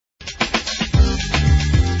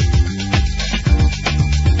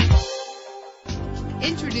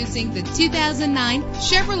Introducing the 2009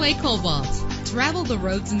 Chevrolet Cobalt. Travel the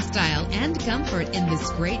roads in style and comfort in this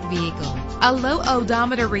great vehicle. A low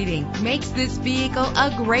odometer reading makes this vehicle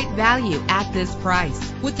a great value at this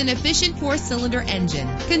price. With an efficient 4-cylinder engine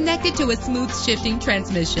connected to a smooth shifting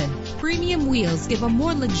transmission, premium wheels give a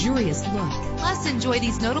more luxurious look. Plus, enjoy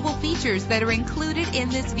these notable features that are included in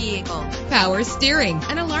this vehicle: power steering,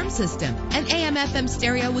 an alarm system, an AM/FM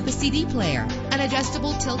stereo with a CD player, an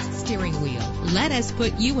adjustable tilt steering wheel. Let us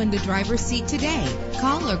put you in the driver's seat today.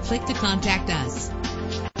 Call or click to contact us.